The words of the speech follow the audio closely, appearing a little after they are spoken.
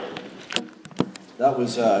That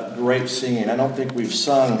was great singing. I don't think we've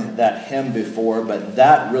sung that hymn before, but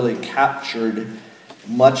that really captured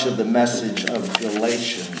much of the message of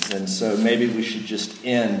Galatians. And so maybe we should just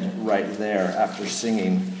end right there after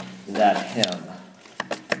singing that hymn.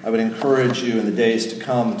 I would encourage you in the days to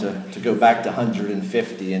come to go back to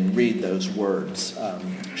 150 and read those words.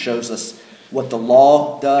 Shows us what the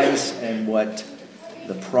law does and what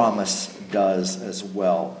the promise does as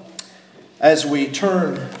well. As we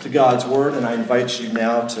turn to God's Word, and I invite you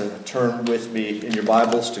now to turn with me in your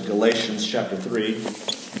Bibles to Galatians chapter 3.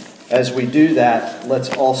 As we do that, let's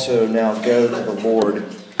also now go to the Lord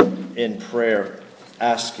in prayer,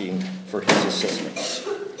 asking for His assistance.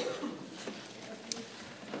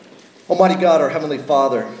 Almighty God, our Heavenly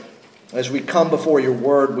Father, as we come before your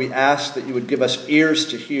Word, we ask that you would give us ears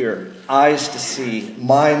to hear, eyes to see,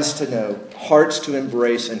 minds to know, hearts to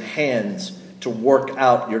embrace, and hands to work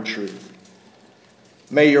out your truth.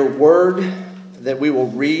 May your word that we will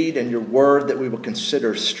read and your word that we will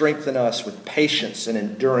consider strengthen us with patience and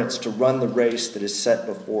endurance to run the race that is set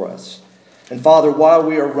before us. And Father, while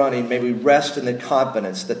we are running, may we rest in the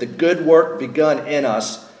confidence that the good work begun in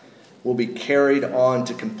us will be carried on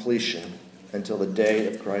to completion until the day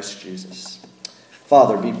of Christ Jesus.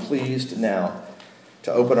 Father, be pleased now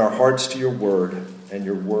to open our hearts to your word and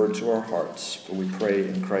your word to our hearts. For we pray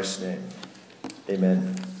in Christ's name.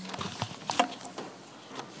 Amen.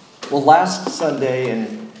 Well, last Sunday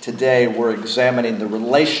and today we're examining the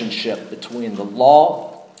relationship between the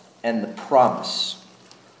law and the promise.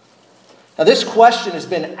 Now, this question has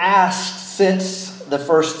been asked since the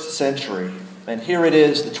first century. And here it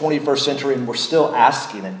is, the 21st century, and we're still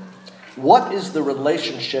asking it. What is the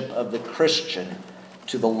relationship of the Christian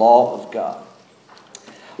to the law of God?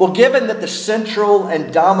 Well, given that the central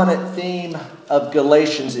and dominant theme of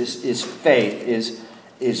Galatians is faith,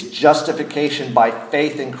 is justification by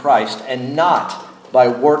faith in Christ and not by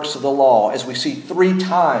works of the law, as we see 3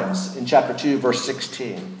 times in chapter 2, verse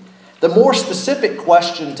 16. The more specific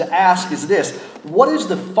question to ask is this: what is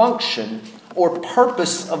the function or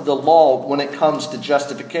purpose of the law when it comes to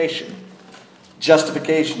justification?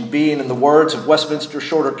 Justification being, in the words of Westminster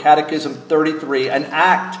Shorter Catechism 33, an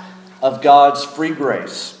act of God's free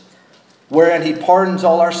grace, wherein He pardons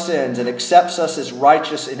all our sins and accepts us as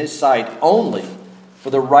righteous in His sight only for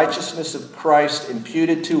the righteousness of Christ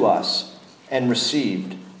imputed to us and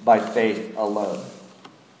received by faith alone.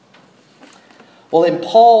 Well, in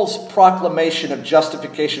Paul's proclamation of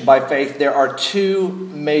justification by faith, there are 2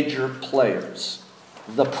 major players: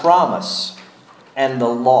 the promise and the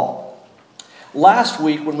law. Last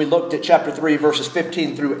week, when we looked at chapter 3, verses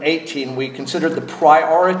 15 through 18, we considered the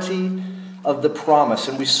priority of the promise,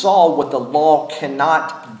 and we saw what the law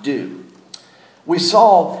cannot do. We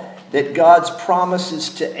saw that God's promises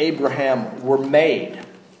to Abraham were made,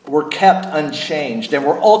 were kept unchanged, and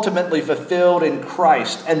were ultimately fulfilled in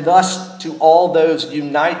Christ, and thus to all those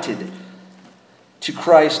united to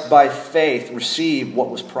Christ by faith receive what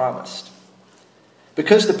was promised.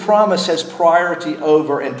 Because the promise has priority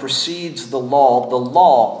over and precedes the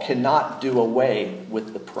law cannot do away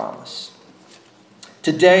with the promise.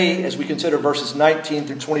 Today, as we consider verses 19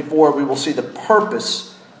 through 24, we will see the purpose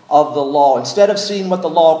of the law. Instead of seeing what the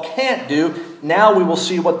law can't do, now we will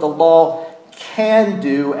see what the law can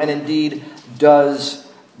do and indeed does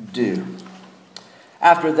do.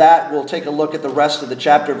 After that, we'll take a look at the rest of the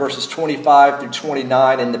chapter, verses 25 through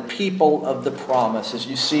 29, and the people of the promise. As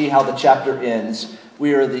you see how the chapter ends,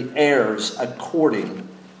 we are the heirs according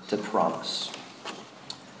to promise.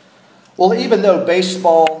 Well, even though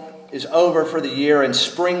baseball is over for the year and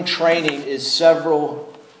spring training is several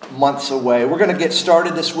months away, we're going to get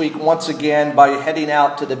started this week once again by heading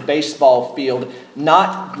out to the baseball field.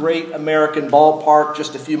 Not Great American Ballpark,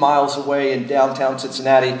 just a few miles away in downtown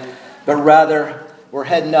Cincinnati, but rather we're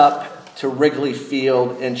heading up to Wrigley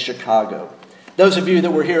Field in Chicago. Those of you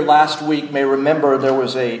that were here last week may remember there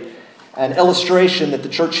was an illustration that the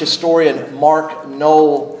church historian Mark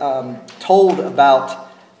Knoll told about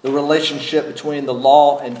the relationship between the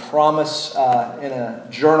law and promise in a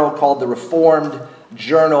journal called the Reformed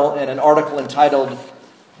Journal, in an article entitled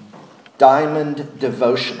Diamond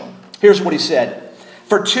Devotional. Here's what he said: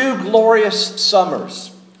 "For 2 glorious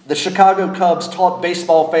summers, the Chicago Cubs taught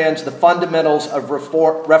baseball fans the fundamentals of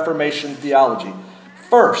Reformation theology.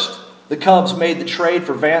 First, the Cubs made the trade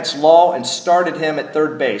for Vance Law and started him at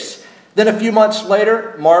third base. Then a few months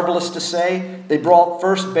later, marvelous to say, they brought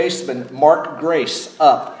first baseman Mark Grace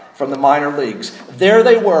up from the minor leagues. There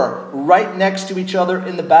they were, right next to each other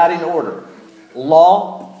in the batting order.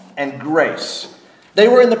 Law and grace. They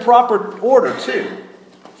were in the proper order, too.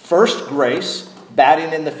 First Grace,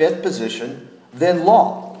 batting in the 5th position, then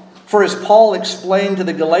Law. For as Paul explained to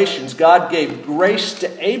the Galatians, God gave grace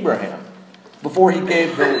to Abraham before he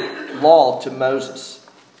gave the law to Moses.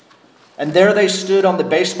 And there they stood on the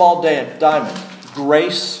baseball diamond,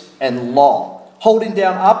 grace and law, holding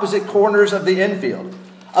down opposite corners of the infield.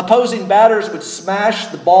 Opposing batters would smash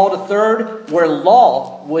the ball to third, where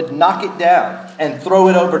law would knock it down and throw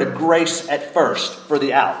it over to grace at first for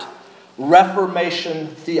the out. Reformation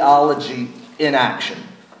theology in action.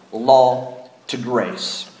 Law to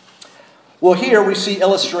grace. Well, here we see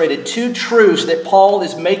illustrated two truths that Paul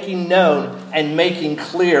is making known and making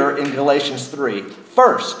clear in Galatians 3.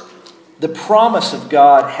 First, the promise of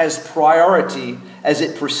God has priority as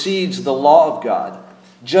it precedes the law of God,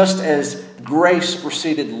 just as grace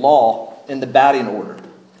preceded law in the batting order.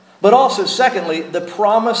 But also, secondly, the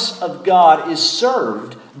promise of God is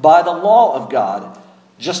served by the law of God,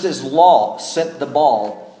 just as law sent the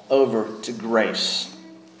ball over to grace.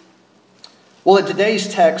 Well, in today's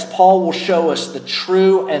text, Paul will show us the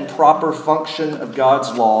true and proper function of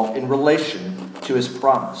God's law in relation to his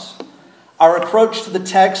promise. Our approach to the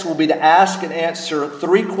text will be to ask and answer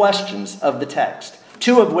three questions of the text,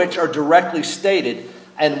 two of which are directly stated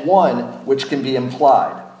and one which can be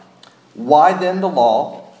implied. Why then the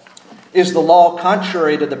law? Is the law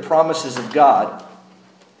contrary to the promises of God?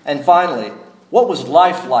 And finally, what was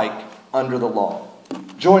life like under the law?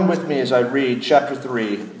 Join with me as I read chapter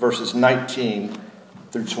 3, verses 19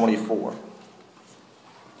 through 24.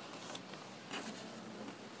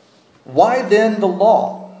 Why then the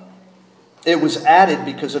law? It was added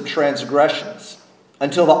because of transgressions,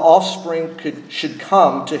 until the offspring should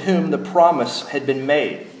come to whom the promise had been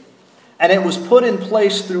made. And it was put in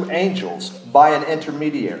place through angels by an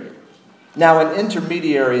intermediary. Now an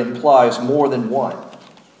intermediary implies more than one,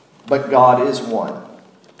 but God is one.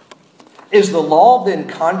 Is the law then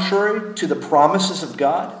contrary to the promises of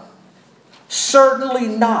God? Certainly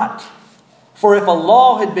not. For if a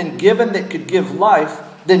law had been given that could give life,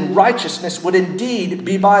 then righteousness would indeed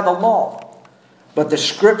be by the law. But the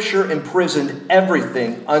Scripture imprisoned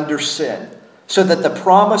everything under sin, so that the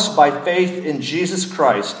promise by faith in Jesus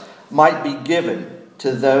Christ might be given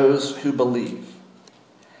to those who believe.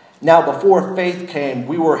 Now before faith came,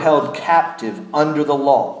 we were held captive under the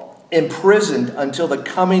law, imprisoned until the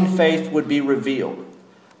coming faith would be revealed.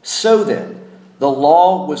 So then, the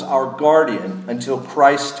law was our guardian until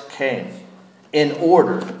Christ came, in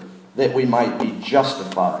order that we might be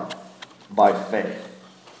justified by faith.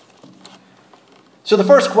 So the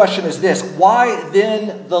first question is this: why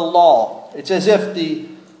then the law? It's as if the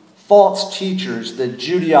false teachers, the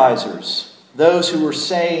Judaizers, those who were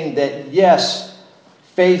saying that yes,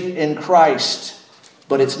 faith in Christ,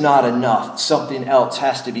 but it's not enough. Something else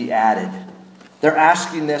has to be added. They're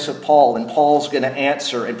asking this of Paul, and Paul's going to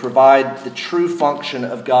answer and provide the true function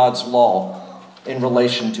of God's law in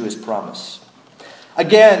relation to his promise.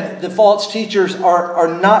 Again, the false teachers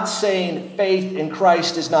are not saying faith in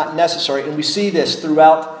Christ is not necessary, and we see this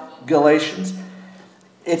throughout Galatians.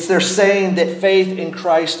 They're saying that faith in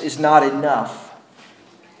Christ is not enough.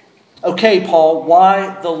 Okay, Paul,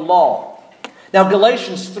 why the law? Now,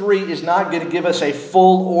 Galatians 3 is not going to give us a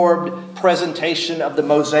full-orbed presentation of the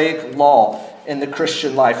Mosaic law in the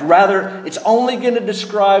Christian life. Rather, it's only going to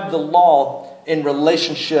describe the law in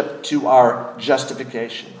relationship to our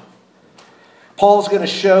justification. Paul's going to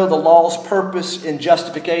show the law's purpose in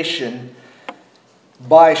justification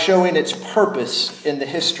by showing its purpose in the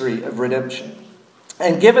history of redemption.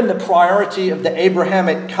 And given the priority of the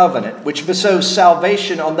Abrahamic covenant, which bestows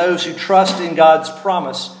salvation on those who trust in God's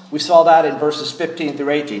promise, we saw that in verses 15 through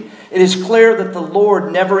 18. It is clear that the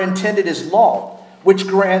Lord never intended his law, which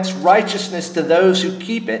grants righteousness to those who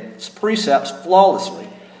keep its precepts flawlessly,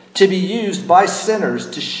 to be used by sinners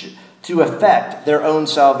to effect their own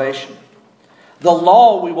salvation. The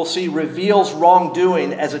law, we will see, reveals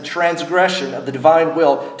wrongdoing as a transgression of the divine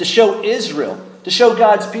will to show Israel, to show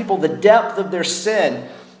God's people the depth of their sin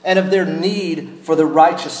and of their need for the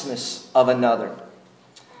righteousness of another.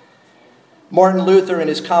 Martin Luther, in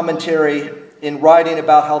his commentary, in writing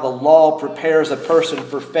about how the law prepares a person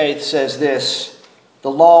for faith, says this: the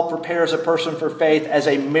law prepares a person for faith as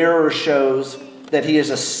a mirror shows that he is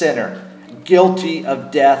a sinner, guilty of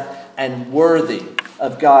death and worthy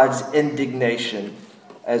of God's indignation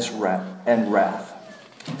and wrath.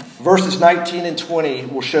 Verses 19 and 20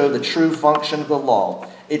 will show the true function of the law.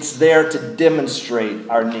 It's there to demonstrate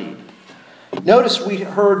our need. Notice we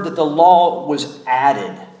heard that the law was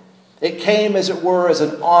added. It came, as it were, as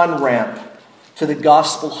an on-ramp to the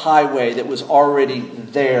gospel highway that was already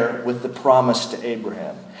there with the promise to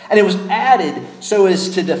Abraham. And it was added so as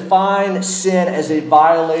to define sin as a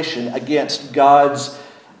violation against God's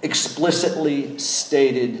explicitly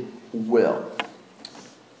stated will.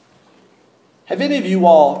 Have any of you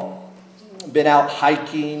all been out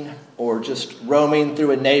hiking or just roaming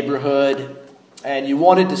through a neighborhood and you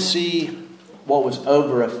wanted to see what was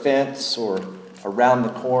over a fence or around the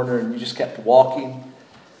corner and you just kept walking?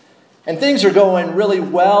 And things are going really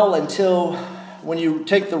well until when you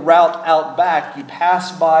take the route out back, you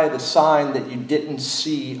pass by the sign that you didn't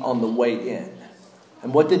see on the way in.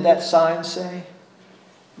 And what did that sign say?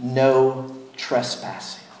 No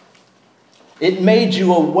trespassing. It made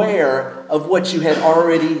you aware of what you had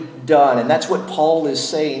already done. And that's what Paul is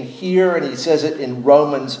saying here, and he says it in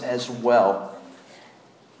Romans as well.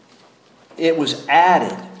 It was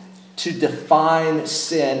added to define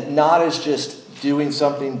sin, not as just doing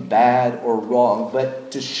something bad or wrong, but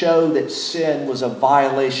to show that sin was a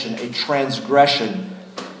violation, a transgression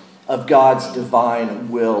of God's divine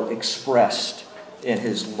will expressed in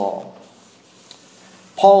his law.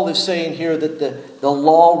 Paul is saying here that the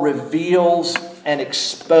law reveals and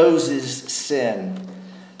exposes sin.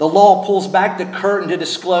 The law pulls back the curtain to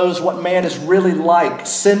disclose what man is really like: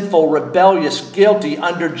 sinful, rebellious, guilty,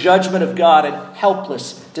 under judgment of God, and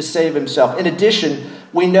helpless to save himself. In addition,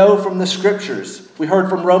 we know from the Scriptures, we heard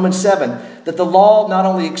from Romans 7, that the law not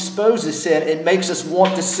only exposes sin, it makes us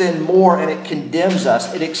want to sin more, and it condemns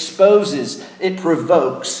us. It exposes, it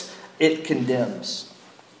provokes, it condemns.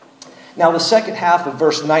 Now, the second half of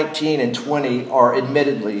verse 19 and 20 are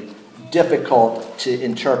admittedly difficult to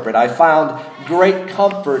interpret. I found great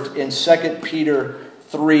comfort in 2 Peter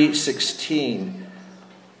 3:16,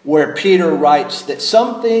 where Peter writes that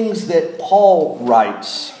some things that Paul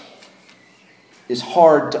writes is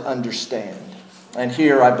hard to understand. And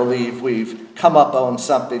here I believe we've come up on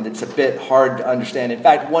something that's a bit hard to understand. In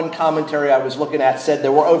fact, one commentary I was looking at said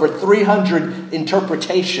there were over 300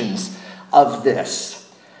 interpretations of this.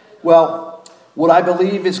 Well, what I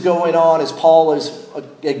believe is going on is Paul is,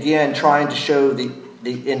 again, trying to show the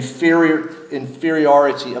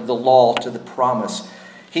inferiority of the law to the promise.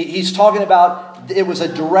 He's talking about it was a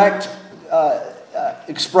direct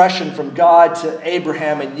expression from God to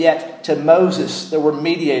Abraham, and yet to Moses there were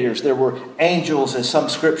mediators, there were angels, as some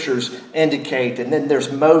scriptures indicate, and then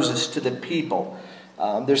there's Moses to the people.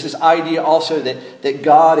 There's this idea also that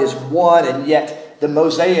God is one, and yet the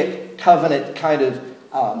Mosaic covenant kind of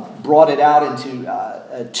brought it out into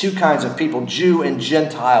two kinds of people, Jew and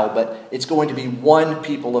Gentile, but it's going to be one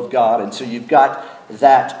people of God, and so you've got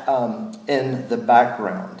that in the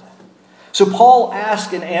background. So Paul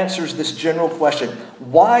asks and answers this general question: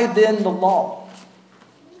 why then the law?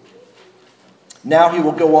 Now he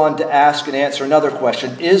will go on to ask and answer another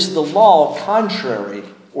question: is the law contrary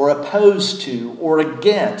or opposed to or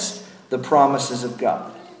against the promises of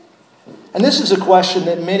God? And this is a question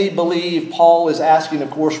that many believe Paul is asking, of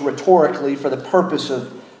course, rhetorically for the purpose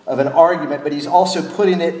of an argument, but he's also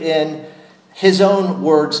putting it in his own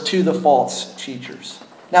words to the false teachers.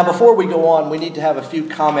 Now, before we go on, we need to have a few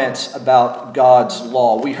comments about God's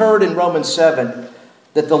law. We heard in Romans 7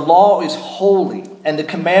 that the law is holy, and the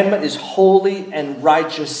commandment is holy and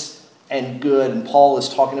righteous and good. And Paul is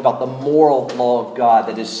talking about the moral law of God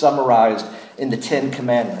that is summarized in the Ten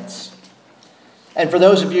Commandments. And for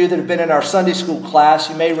those of you that have been in our Sunday school class,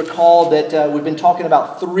 you may recall that we've been talking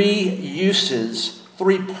about three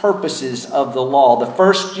purposes of the law. The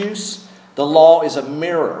first use, the law is a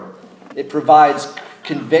mirror. It provides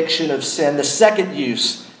conviction of sin. The second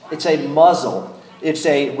use, it's a muzzle. It's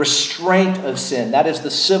a restraint of sin. That is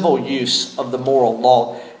the civil use of the moral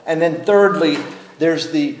law. And then thirdly,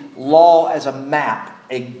 there's the law as a map,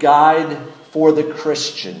 a guide for the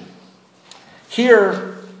Christian.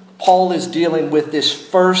 Here, Paul is dealing with this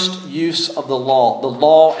first use of the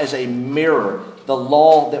law as a mirror, the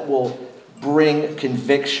law that will bring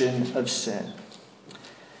conviction of sin.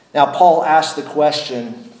 Now, Paul asks the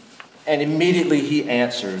question, and immediately he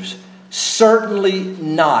answers, certainly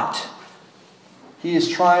not. He is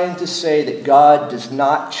trying to say that God does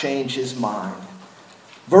not change his mind.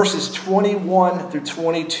 Verses 21 through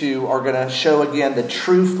 22 are going to show again the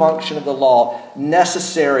true function of the law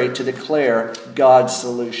necessary to declare God's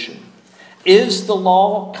solution. Is the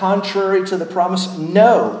law contrary to the promise?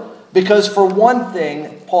 No, because for one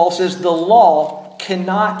thing, Paul says the law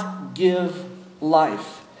cannot give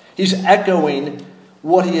life. He's echoing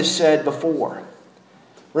what he has said before.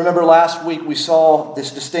 Remember last week we saw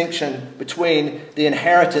this distinction between the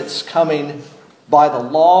inheritance coming by the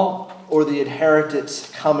law or the inheritance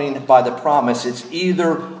coming by the promise. It's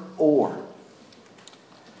either or.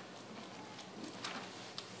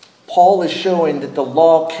 Paul is showing that the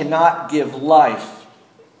law cannot give life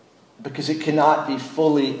because it cannot be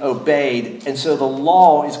fully obeyed. And so the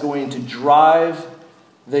law is going to drive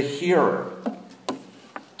the hearer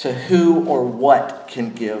to who or what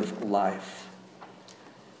can give life.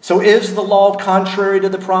 So is the law contrary to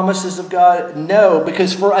the promises of God? No,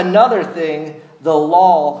 because for another thing, the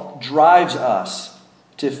law drives us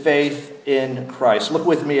to faith in Christ. Look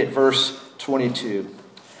with me at verse 22.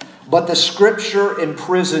 But the Scripture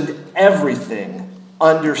imprisoned everything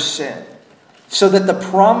under sin, so that the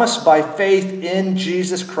promise by faith in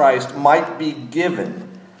Jesus Christ might be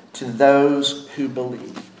given to those who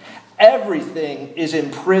believe. Everything is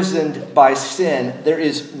imprisoned by sin. There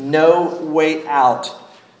is no way out.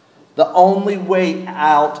 The only way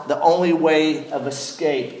out, the only way of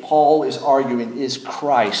escape, Paul is arguing, is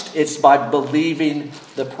Christ. It's by believing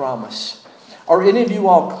the promise. Are any of you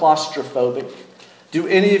all claustrophobic? Do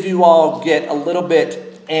any of you all get a little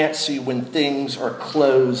bit antsy when things are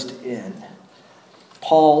closed in?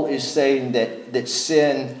 Paul is saying that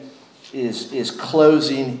sin is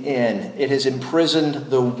closing in. It has imprisoned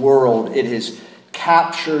the world. It has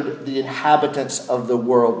captured the inhabitants of the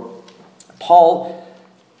world. Paul,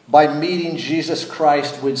 by meeting Jesus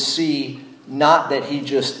Christ, would see not that he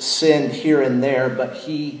just sinned here and there, but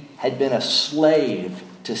he had been a slave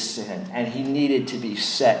to sin, and he needed to be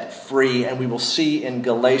set free. And we will see in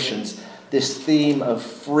Galatians this theme of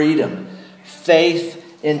freedom,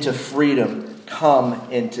 faith into freedom, come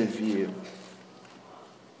into view.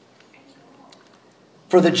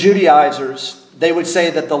 For the Judaizers, they would say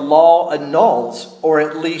that the law annuls or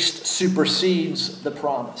at least supersedes the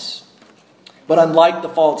promise. But unlike the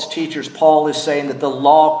false teachers, Paul is saying that the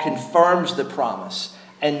law confirms the promise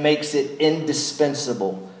and makes it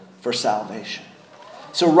indispensable for salvation.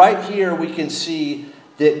 So right here we can see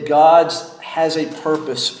that God has a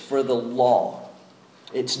purpose for the law.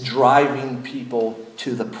 It's driving people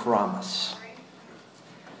to the promise.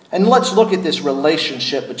 And let's look at this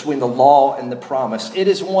relationship between the law and the promise. It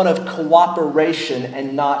is one of cooperation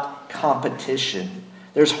and not competition.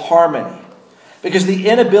 There's harmony. Because the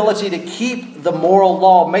inability to keep the moral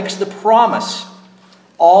law makes the promise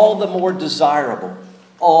all the more desirable,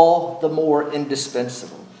 all the more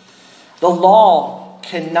indispensable. The law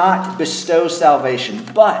cannot bestow salvation,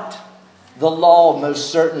 but the law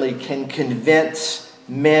most certainly can convince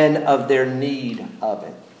men of their need of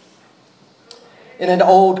it. In an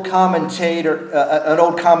old commentary,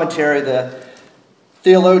 the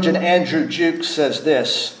theologian Andrew Jukes says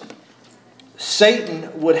this: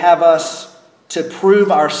 Satan would have us to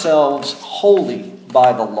prove ourselves holy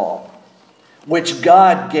by the law, which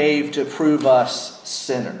God gave to prove us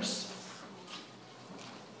sinners.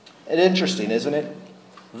 It's interesting, isn't it?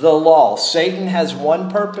 The law. Satan has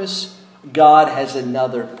one purpose. God has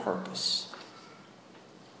another purpose.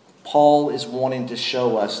 Paul is wanting to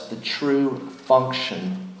show us the true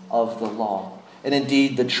function of the law, and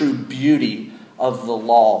indeed the true beauty of the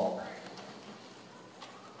law.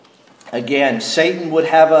 Again, Satan would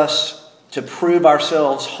have us to prove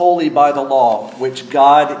ourselves holy by the law, which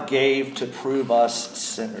God gave to prove us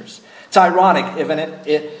sinners. It's ironic, isn't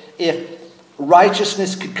it? If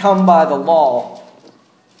righteousness could come by the law,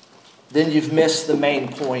 then you've missed the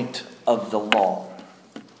main point of the law.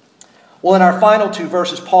 Well, in our final two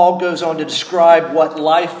verses, Paul goes on to describe what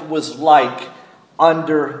life was like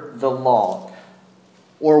under the law.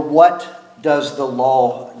 Or what does the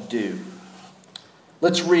law do?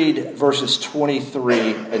 Let's read verses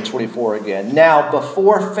 23 and 24 again. Now,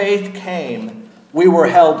 before faith came, we were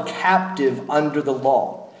held captive under the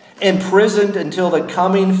law, imprisoned until the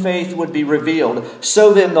coming faith would be revealed.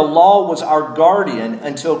 So then the law was our guardian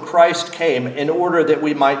until Christ came, in order that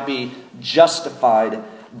we might be justified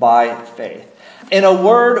by faith. In a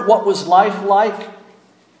word, what was life like?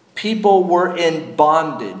 People were in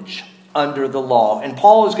bondage under the law. And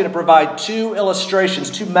Paul is going to provide two illustrations,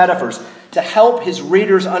 two metaphors, to help his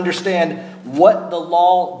readers understand what the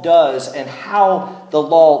law does and how the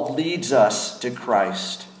law leads us to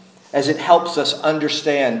Christ, as it helps us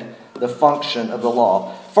understand the function of the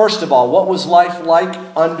law. First of all, what was life like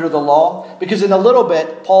under the law? Because in a little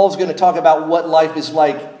bit, Paul's going to talk about what life is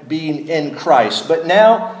like being in Christ. But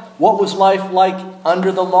now, what was life like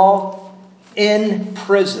under the law? In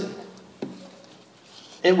prison.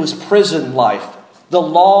 It was prison life. The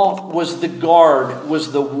law was the guard,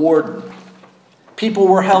 was the warden. People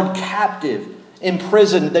were held captive,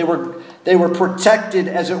 imprisoned. They were protected,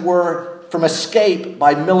 as it were, from escape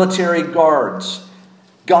by military guards.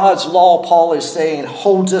 God's law, Paul is saying,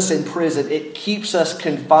 holds us in prison. It keeps us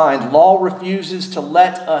confined. Law refuses to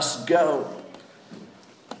let us go.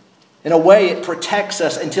 In a way, it protects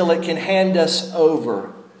us until it can hand us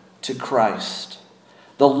over to Christ.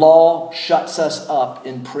 The law shuts us up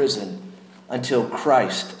in prison until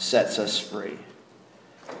Christ sets us free.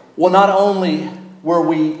 Well, not only were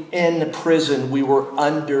we in prison, we were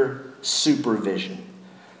under supervision.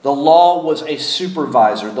 The law was a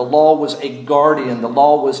supervisor. The law was a guardian. The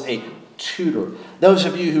law was a tutor. Those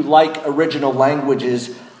of you who like original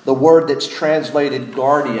languages, the word that's translated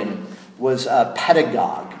guardian was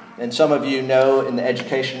pedagogue. And some of you know in the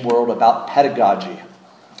education world about pedagogy.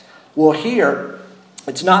 Well, here,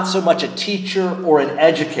 it's not so much a teacher or an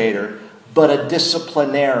educator, but a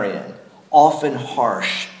disciplinarian, often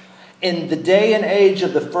harsh. In the day and age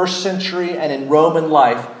of the first century and in Roman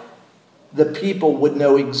life, the people would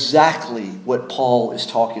know exactly what Paul is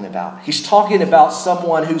talking about. He's talking about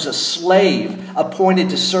someone who's a slave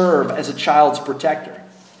appointed to serve as a child's protector.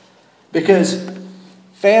 Because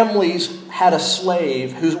families had a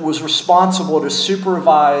slave who was responsible to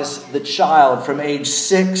supervise the child from age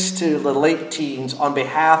 6 to the late teens on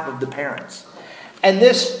behalf of the parents. And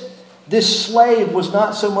this slave was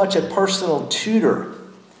not so much a personal tutor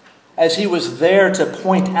as he was there to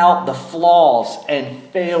point out the flaws and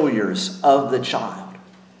failures of the child.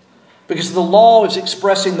 Because the law is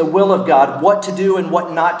expressing the will of God, what to do and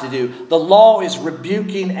what not to do. The law is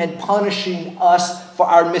rebuking and punishing us for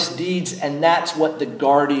our misdeeds, and that's what the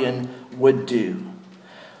guardian would do.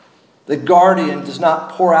 The guardian does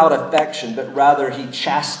not pour out affection, but rather he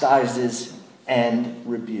chastises and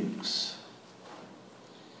rebukes.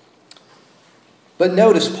 But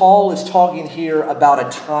notice, Paul is talking here about a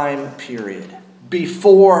time period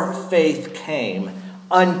before faith came,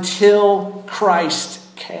 until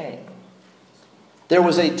Christ came. There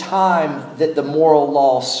was a time that the moral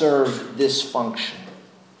law served this function.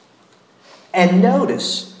 And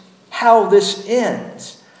notice how this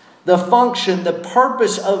ends. The function, the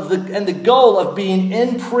purpose and the goal of being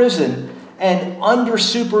in prison and under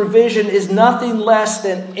supervision is nothing less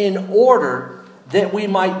than in order that we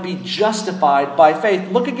might be justified by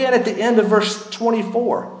faith. Look again at the end of verse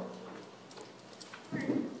 24.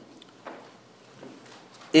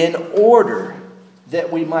 In order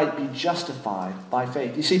that we might be justified by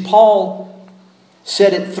faith. You see, Paul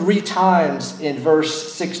said it 3 times in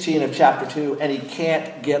verse 16 of chapter 2, and he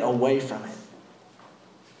can't get away from it.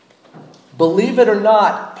 Believe it or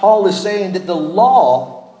not, Paul is saying that the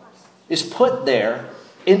law is put there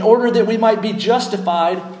in order that we might be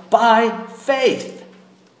justified by faith.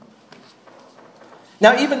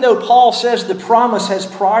 Now, even though Paul says the promise has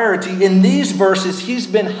priority, in these verses he's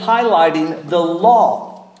been highlighting the law.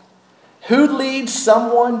 Who leads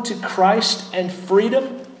someone to Christ and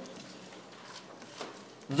freedom?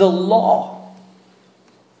 The law.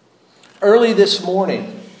 Early this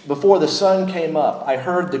morning, before the sun came up, I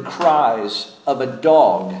heard the cries of a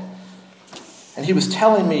dog. And he was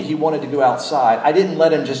telling me he wanted to go outside. I didn't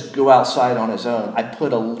let him just go outside on his own. I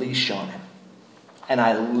put a leash on him. And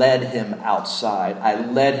I led him outside. I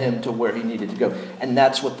led him to where he needed to go. And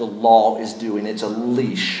that's what the law is doing. It's a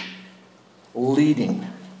leash. Leading.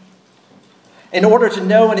 In order to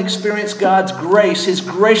know and experience God's grace, His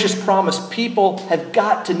gracious promise, people have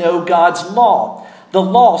got to know God's law. The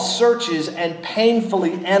law searches and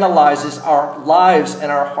painfully analyzes our lives and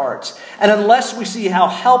our hearts. And unless we see how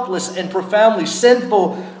helpless and profoundly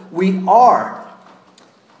sinful we are,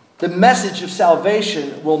 the message of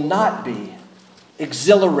salvation will not be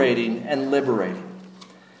exhilarating and liberating.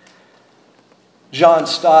 John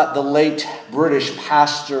Stott, the late British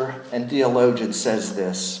pastor and theologian, says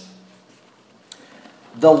this: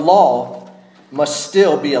 the law must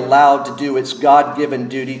still be allowed to do its God-given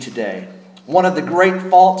duty today. One of the great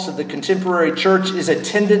faults of the contemporary church is a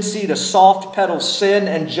tendency to soft pedal sin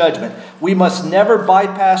and judgment. We must never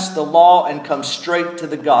bypass the law and come straight to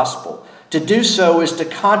the gospel. To do so is to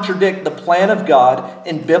contradict the plan of God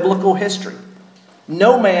in biblical history.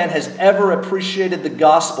 No man has ever appreciated the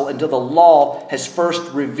gospel until the law has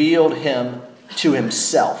first revealed him to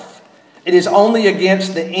himself. It is only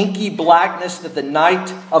against the inky blackness that the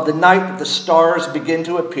night that the stars begin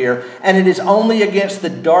to appear, and it is only against the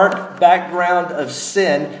dark background of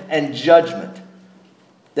sin and judgment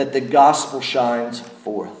that the gospel shines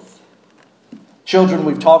forth. Children,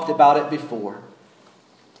 we've talked about it before.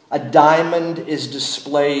 A diamond is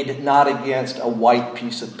displayed not against a white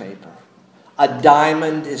piece of paper. A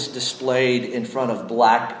diamond is displayed in front of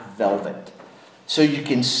black velvet, so you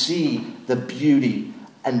can see the beauty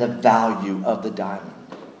and the value of the diamond.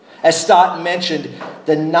 As Stott mentioned,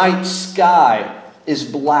 the night sky is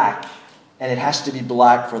black, and it has to be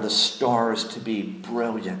black for the stars to be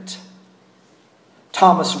brilliant.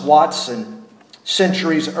 Thomas Watson,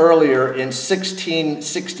 centuries earlier in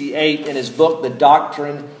 1668, in his book, The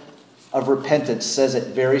Doctrine of Repentance, says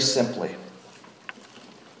it very simply: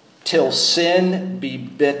 till sin be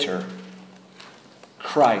bitter,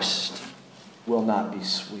 Christ will not be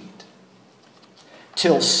sweet.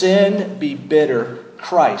 Till sin be bitter,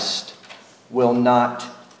 Christ will not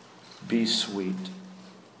be sweet.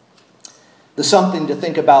 The something to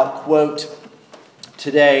think about quote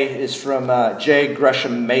today is from J.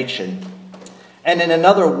 Gresham Machen. And in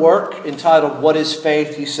another work entitled What is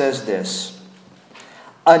Faith? He says this: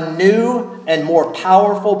 a new and more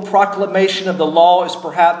powerful proclamation of the law is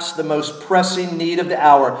perhaps the most pressing need of the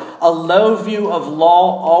hour. A low view of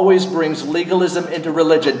law always brings legalism into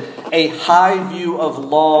religion. A high view of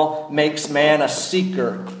law makes man a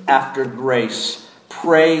seeker after grace.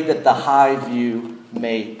 Pray that the high view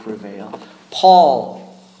may prevail.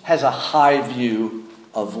 Paul has a high view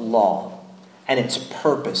of law and its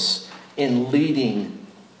purpose in leading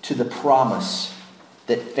to the promise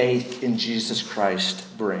that faith in Jesus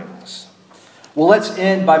Christ brings. Well, let's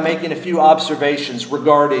end by making a few observations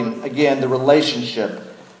regarding, again, the relationship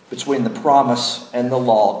between the promise and the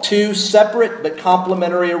law. Two separate but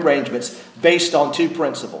complementary arrangements based on two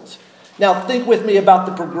principles. Now, think with me about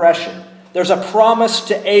the progression. There's a promise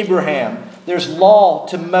to Abraham. There's law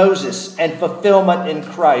to Moses and fulfillment in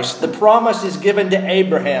Christ. The promise is given to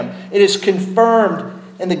Abraham. It is confirmed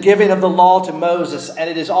in the giving of the law to Moses, and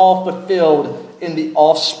it is all fulfilled in the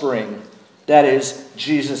offspring, that is,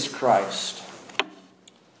 Jesus Christ.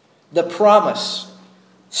 The promise,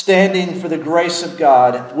 standing for the grace of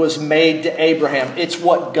God, was made to Abraham. It's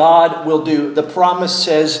what God will do. The promise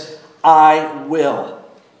says, I will.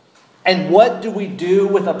 And what do we do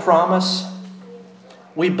with a promise?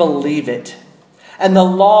 We believe it. And the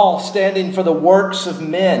law, standing for the works of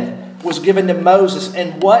men, was given to Moses.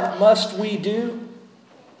 And what must we do?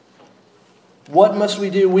 What must we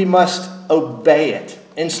do? We must obey it.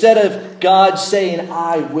 Instead of God saying,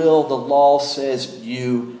 I will, the law says,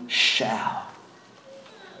 you shall.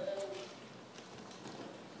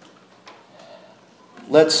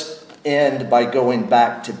 Let's end by going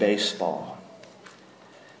back to baseball.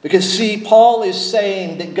 Because see, Paul is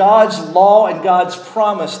saying that God's law and God's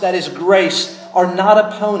promise, that is grace, are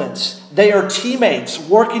not opponents. They are teammates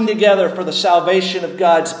working together for the salvation of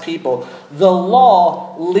God's people. The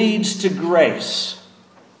law leads to grace.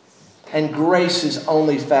 And grace is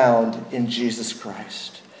only found in Jesus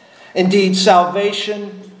Christ. Indeed,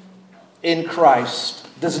 salvation in Christ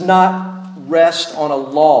does not rest on a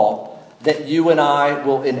law that you and I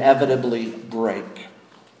will inevitably break.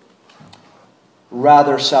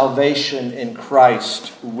 Rather, salvation in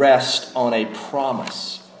Christ rests on a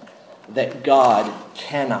promise that God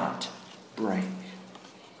cannot break.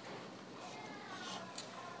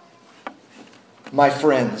 My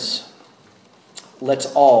friends,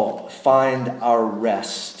 let's all find our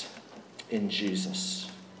rest in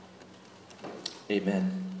Jesus.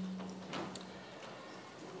 Amen.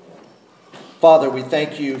 Father, we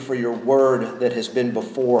thank you for your word that has been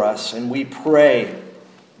before us, and we pray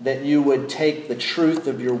that you would take the truth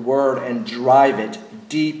of your word and drive it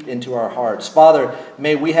deep into our hearts. Father,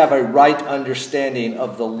 may we have a right understanding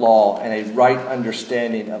of the law and a right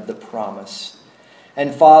understanding of the promise.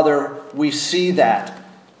 And Father, we see that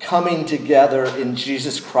coming together in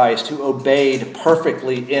Jesus Christ, who obeyed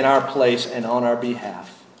perfectly in our place and on our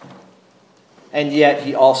behalf. And yet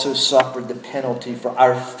he also suffered the penalty for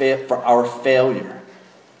our failure.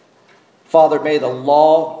 Father, may the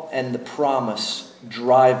law and the promise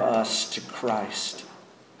drive us to Christ.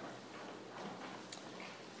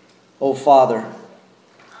 Oh, Father,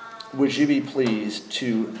 would you be pleased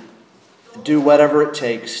to do whatever it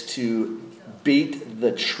takes to beat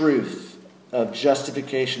the truth of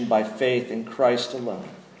justification by faith in Christ alone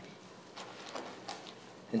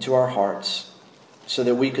into our hearts, so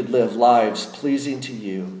that we could live lives pleasing to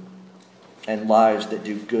you and lives that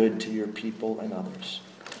do good to your people and others.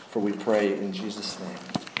 For we pray in Jesus' name.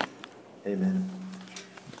 Amen.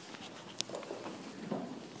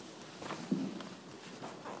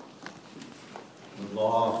 The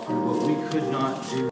law, through what we could not do.